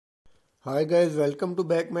Hi guys, welcome to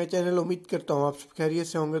back my channel. उम्मीद करता हूँ आप सब खैरियत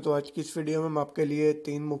से होंगे। तो आज की इस वीडियो में हम आपके लिए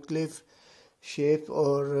 3 मुख्तलिफ शेप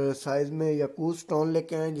और साइज़ में याकूत स्टोन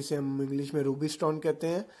लेके आए हैं, जिसे हम इंग्लिश में रूबी स्टोन कहते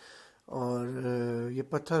हैं। और ये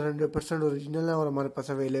पत्थर 100% ओरिजिनल है और हमारे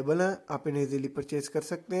पास अवेलेबल है। आप इन्हें इजीली परचेज कर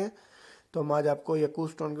सकते हैं। तो हम आज आपको याकूत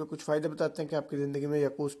स्टोन के कुछ फ़ायदे बताते हैं कि आपकी ज़िंदगी में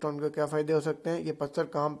याकूत स्टोन के क्या फ़ायदे हो सकते हैं। ये पत्थर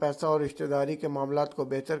काम, पैसा और रिश्तेदारी के मामलात को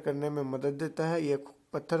बेहतर करने में मदद देता है। ये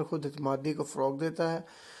पत्थर खुद एतमादी को फ़रोग़ देता है,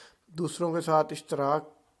 दूसरों के साथ इश्तराक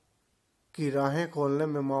की राहें खोलने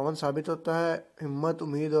में मुआवन साबित होता है, हिम्मत,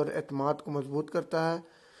 उम्मीद और एतमाद को मजबूत करता है,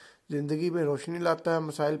 ज़िंदगी में रोशनी लाता है,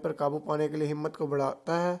 मसाइल पर काबू पाने के लिए हिम्मत को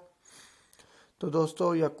बढ़ाता है। तो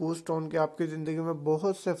दोस्तों, याकूत स्टोन के आपकी ज़िंदगी में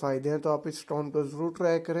बहुत से फ़ायदे हैं, तो आप इस स्टोन को ज़रूर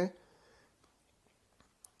ट्राई करें।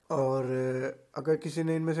 और अगर किसी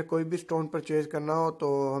ने इनमें से कोई भी स्टोन परचेज़ करना हो तो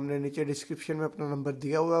हमने नीचे डिस्क्रिप्शन में अपना नंबर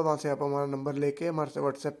दिया हुआ है, वहाँ से आप हमारा नंबर लेके हमारे से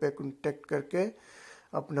व्हाट्सएप पे कॉन्टेक्ट करके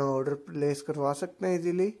अपना ऑर्डर प्लेस करवा सकते हैं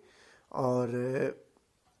इजीली। और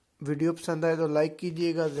वीडियो पसंद आए तो लाइक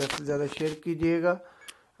कीजिएगा, ज़्यादा से ज़्यादा शेयर कीजिएगा,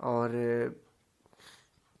 और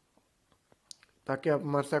ताकि आप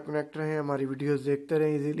हमारे साथ कनेक्ट रहें, हमारी वीडियोस देखते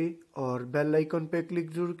रहें इजीली। और बेल आइकन पे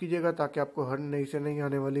क्लिक ज़रूर कीजिएगा ताकि आपको हर नई से नई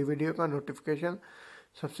आने वाली वीडियो का नोटिफिकेशन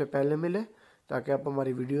सबसे पहले मिले, ताकि आप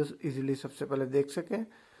हमारी वीडियोस इजीली सबसे पहले देख सकें।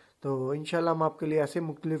 तो इंशाल्लाह हम आपके लिए ऐसे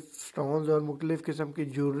मुख्तलिफ स्टोन्स और मुख्तलिफ किस्म की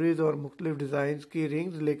ज्वेलरीज और मुख्तलिफ डिज़ाइंस की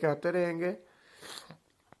रिंग्स लेके आते रहेंगे।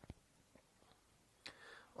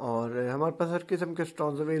 और हमारे पास हर किस्म के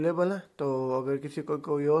स्टोन्स अवेलेबल हैं, तो अगर किसी को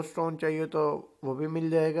कोई और स्टोन चाहिए तो वो भी मिल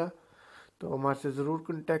जाएगा। तो हमारे से ज़रूर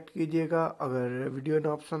कांटेक्ट कीजिएगा। अगर वीडियो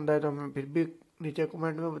ना पसंद आए तो हमें फिर भी नीचे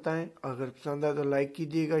कमेंट में बताएं। अगर पसंद आए तो लाइक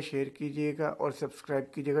कीजिएगा, शेयर कीजिएगा और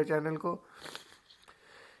सब्सक्राइब कीजिएगा चैनल को।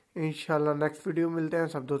 इंशाल्लाह नेक्स्ट वीडियो मिलते हैं।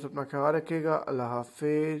 सब दोस्त अपना ख्याल रखिएगा। अल्लाह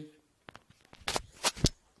हाफिज़।